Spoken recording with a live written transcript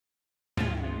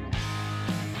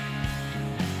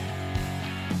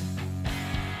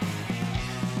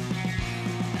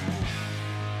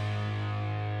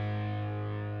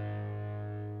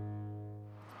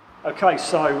Okay,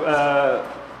 so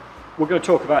we're going to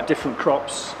talk about different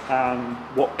crops and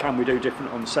what can we do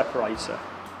different on the separator.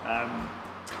 The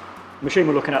machine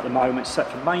we're looking at the moment is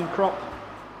set for main crop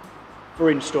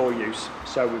for in-store use.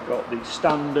 So we've got the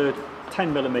standard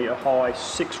 10mm high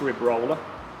 6-rib roller.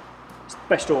 It's the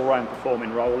best all-round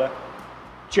performing roller,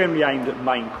 generally aimed at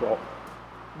main crop.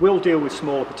 We'll deal with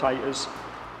smaller potatoes,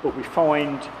 but we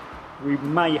find we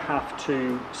may have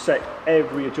to set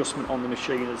every adjustment on the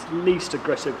machine as least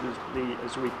aggressively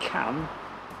as we can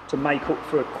to make up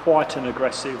for quite an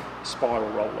aggressive spiral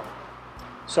roller.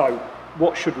 So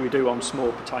what should we do on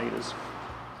small potatoes?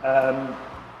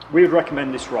 We would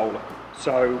recommend this roller.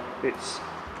 So it's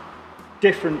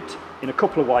different in a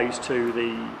couple of ways to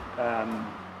the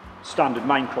standard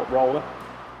main crop roller.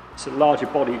 It's a larger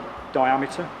body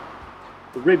diameter.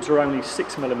 The ribs are only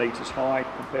 6mm high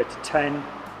compared to 10,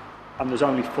 and there's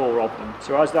only 4 of them.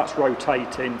 So as that's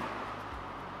rotating,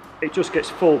 it just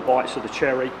gets 4 bites of the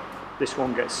cherry. This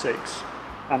one gets 6,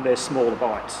 and they're smaller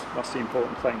bites. That's the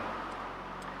important thing.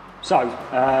 So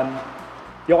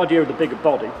the idea of the bigger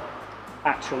body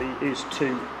actually is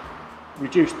to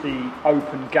reduce the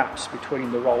open gaps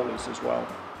between the rollers as well.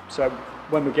 So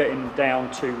when we're getting down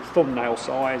to thumbnail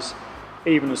size,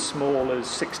 even as small as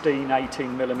 16,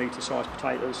 18mm size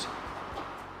potatoes,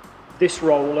 this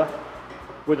roller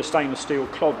with a stainless steel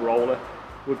Clod roller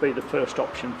would be the first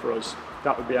option for us.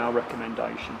 That would be our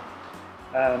recommendation.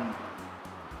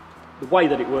 The way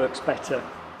that it works better,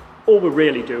 all we're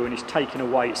really doing is taking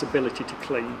away its ability to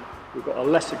clean. We've got a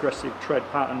less aggressive tread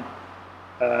pattern.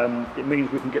 It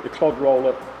means we can get the Clod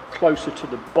roller closer to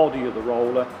the body of the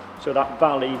roller, so that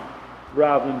valley,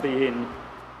 rather than being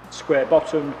square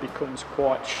bottomed, becomes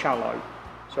quite shallow.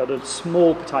 So the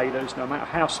small potatoes, no matter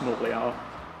how small they are,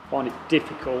 find it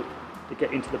difficult to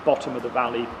get into the bottom of the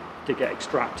valley to get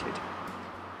extracted.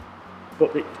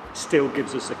 But it still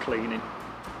gives us a cleaning.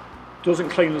 Doesn't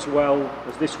clean as well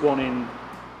as this one in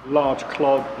large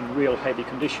clod in real heavy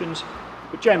conditions,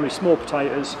 but generally small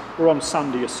potatoes, we're on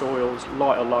sandier soils,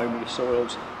 lighter loamier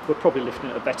soils, we're probably lifting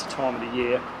at a better time of the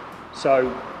year,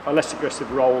 so a less aggressive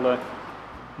roller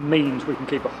means we can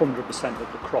keep 100%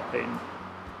 of the crop in.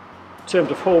 In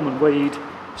terms of haulm and weed,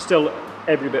 still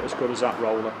every bit as good as that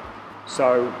roller,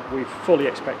 so we fully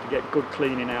expect to get good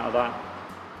cleaning out of that.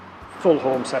 Full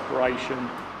haulm separation,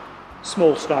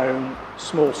 small stone,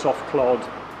 small soft clod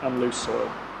and loose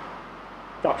soil.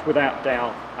 That's without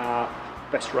doubt our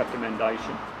best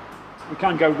recommendation. We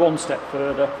can go one step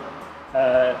further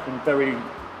in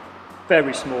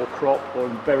very small crop or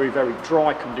in very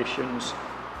dry conditions.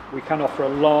 We can offer a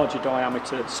larger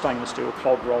diameter stainless steel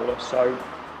Clod roller. So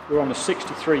we're on a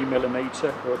 63mm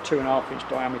or a 2.5-inch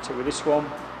diameter with this one.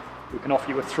 We can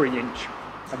offer you a 3-inch,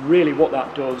 and really what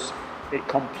that does, it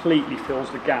completely fills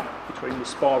the gap between the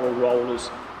spiral rollers,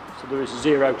 so there is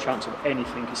zero chance of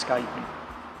anything escaping.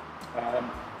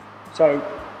 So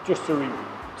just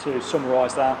to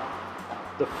summarise that,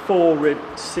 the 4-rib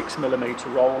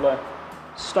 6mm roller,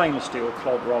 stainless steel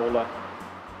Clod roller,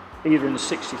 either in the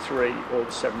 63 or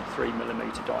the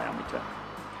 73mm diameter,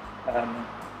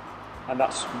 and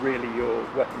that's really your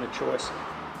weapon of choice.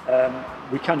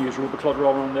 We can use rubber Clod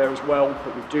roller on there as well,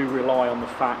 but we do rely on the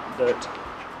fact that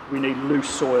we need loose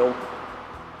soil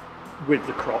with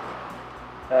the crop.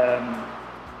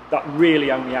 That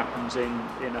really only happens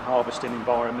in a harvesting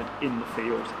environment in the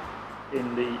field.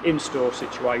 In the in-store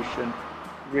situation,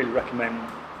 really recommend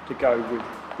to go with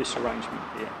this arrangement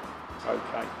here.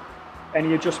 Okay.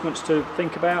 Any adjustments to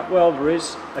think about? Well, there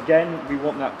is. Again, we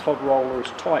want that Clod roller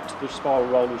as tight to the spiral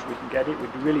roller as we can get it. We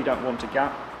really don't want a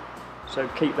gap. So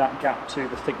keep that gap to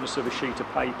the thickness of a sheet of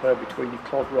paper between your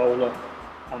Clod roller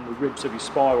and the ribs of your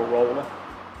spiral roller.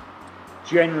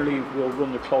 Generally, we'll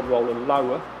run the Clod roller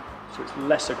lower, so it's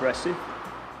less aggressive.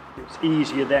 It's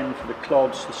easier then for the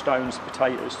clods, the stones, the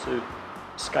potatoes to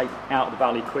escape out of the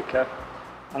valley quicker.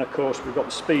 And of course, we've got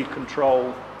the speed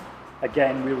control.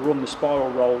 Again, we'll run the spiral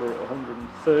roller at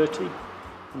 130,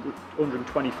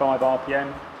 125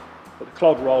 RPM, but the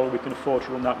Clod roller, we can afford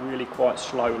to run that really quite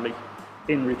slowly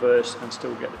in reverse and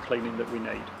still get the cleaning that we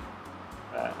need.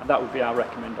 And that would be our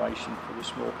recommendation for the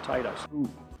small potatoes.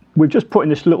 We're just putting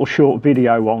this little short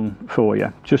video on for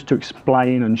you, just to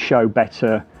explain and show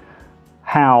better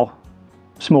how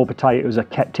small potatoes are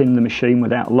kept in the machine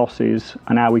without losses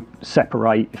and how we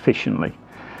separate efficiently.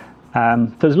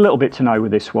 There's a little bit to know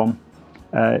with this one.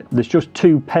 There's just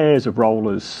 2 pairs of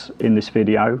rollers in this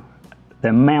video.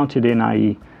 They're mounted in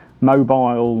a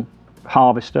mobile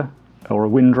harvester or a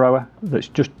windrower that's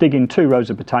just digging 2 rows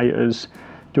of potatoes,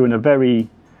 doing a very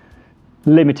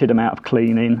limited amount of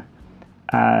cleaning,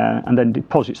 and then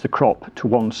deposits the crop to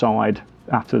one side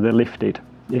after they're lifted.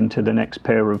 into the next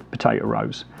pair of potato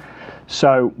rows.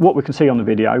 So what we can see on the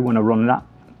video when I run that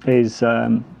is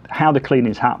how the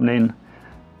cleaning is happening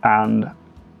and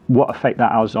what effect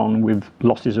that has on with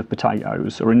losses of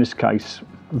potatoes, or in this case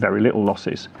very little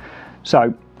losses.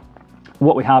 So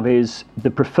what we have is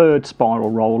the preferred spiral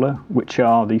roller, which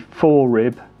are the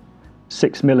 4-rib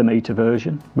 6mm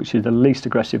version, which is the least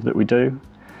aggressive that we do.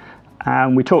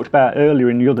 And we talked about earlier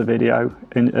in the other video,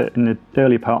 in the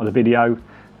earlier part of the video,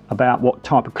 about what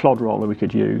type of clod roller we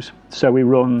could use. So we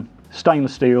run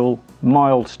stainless steel,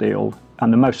 mild steel,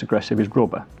 and the most aggressive is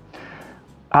rubber.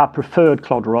 Our preferred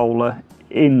clod roller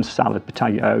in salad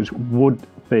potatoes would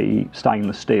be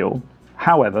stainless steel.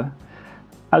 However,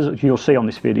 as you'll see on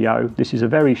this video, this is a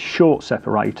very short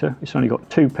separator. It's only got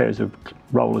 2 pairs of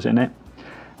rollers in it.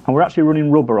 And we're actually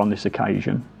running rubber on this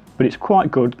occasion. But it's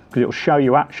quite good because it'll show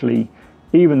you actually,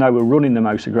 even though we're running the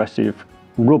most aggressive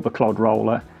rubber clod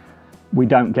roller, we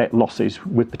don't get losses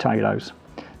with potatoes.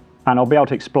 And I'll be able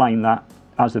to explain that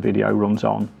as the video runs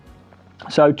on.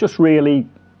 So just really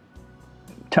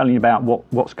telling you about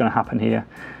what's going to happen here.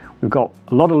 We've got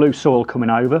a lot of loose soil coming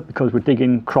over because we're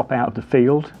digging crop out of the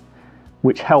field,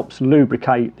 which helps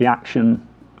lubricate the action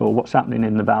or what's happening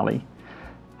in the valley.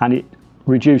 And it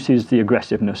reduces the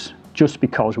aggressiveness just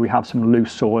because we have some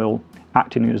loose soil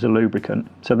acting as a lubricant.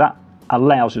 So that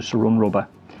allows us to run rubber.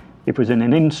 If it was in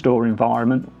an in-store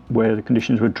environment where the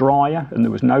conditions were drier and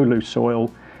there was no loose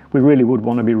soil, we really would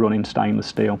want to be running stainless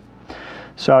steel.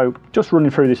 So just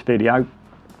running through this video,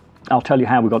 I'll tell you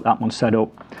how we got that one set up.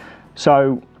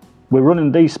 So we're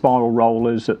running these spiral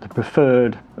rollers at the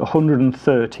preferred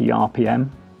 130 RPM.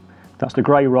 That's the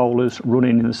grey rollers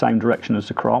running in the same direction as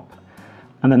the crop.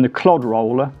 And then the clod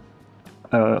roller,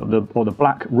 or the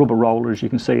black rubber roller, as you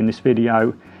can see in this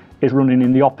video, is running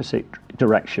in the opposite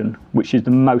direction, which is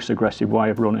the most aggressive way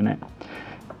of running it.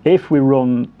 If we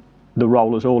run the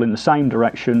rollers all in the same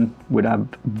direction, we'd have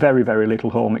very, very little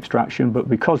horm extraction, but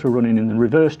because we're running in the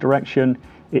reverse direction,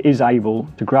 it is able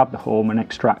to grab the horm and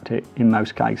extract it in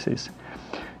most cases.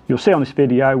 You'll see on this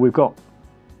video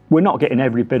we're not getting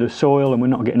every bit of soil and we're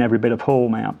not getting every bit of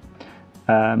horm out.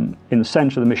 In the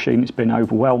centre of the machine it's been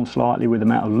overwhelmed slightly with the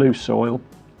amount of loose soil,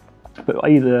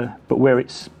 but where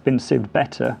it's been sieved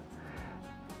better,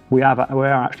 we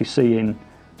are actually seeing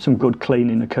some good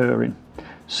cleaning occurring.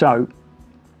 So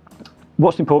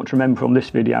what's important to remember from this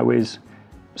video is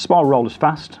spiral roller's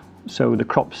fast, so the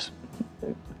crop's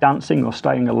dancing or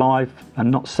staying alive and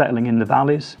not settling in the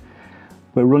valleys.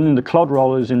 We're running the clod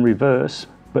rollers in reverse,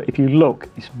 but if you look,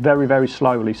 it's very, very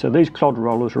slowly. So these clod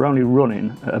rollers are only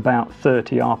running at about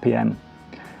 30 RPM.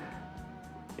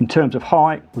 In terms of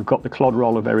height, we've got the clod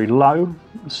roller very low,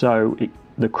 so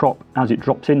the crop, as it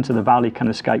drops into the valley, can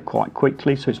escape quite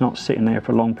quickly, so it's not sitting there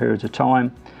for long periods of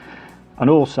time. And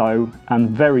also, and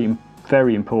very,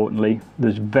 very importantly,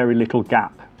 there's very little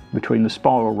gap between the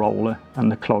spiral roller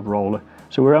and the clod roller.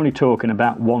 So we're only talking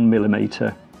about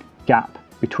 1mm gap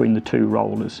between the 2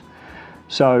 rollers.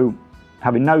 So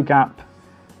having no gap,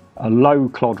 a low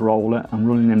clod roller and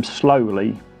running them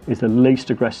slowly is the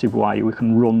least aggressive way we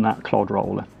can run that clod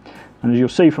roller. And as you'll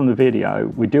see from the video,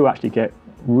 we do actually get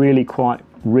really quite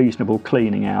reasonable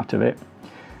cleaning out of it.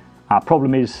 Our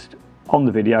problem is on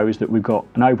the video is that we've got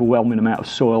an overwhelming amount of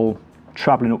soil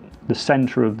travelling up the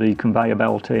centre of the conveyor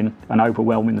belt and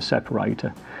overwhelming the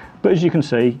separator. But as you can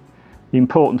see, the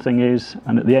important thing is,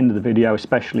 and at the end of the video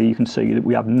especially, you can see that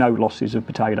we have no losses of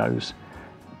potatoes,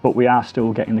 but we are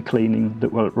still getting the cleaning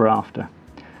that we're after.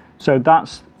 So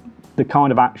that's the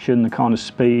kind of action, the kind of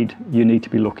speed you need to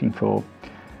be looking for.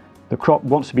 The crop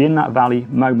wants to be in that valley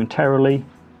momentarily,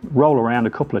 roll around a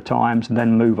couple of times and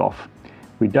then move off.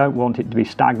 We don't want it to be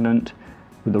stagnant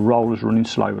with the rollers running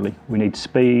slowly. We need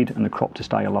speed and the crop to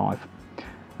stay alive.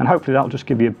 And hopefully that'll just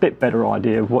give you a bit better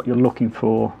idea of what you're looking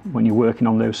for when you're working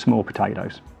on those small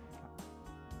potatoes.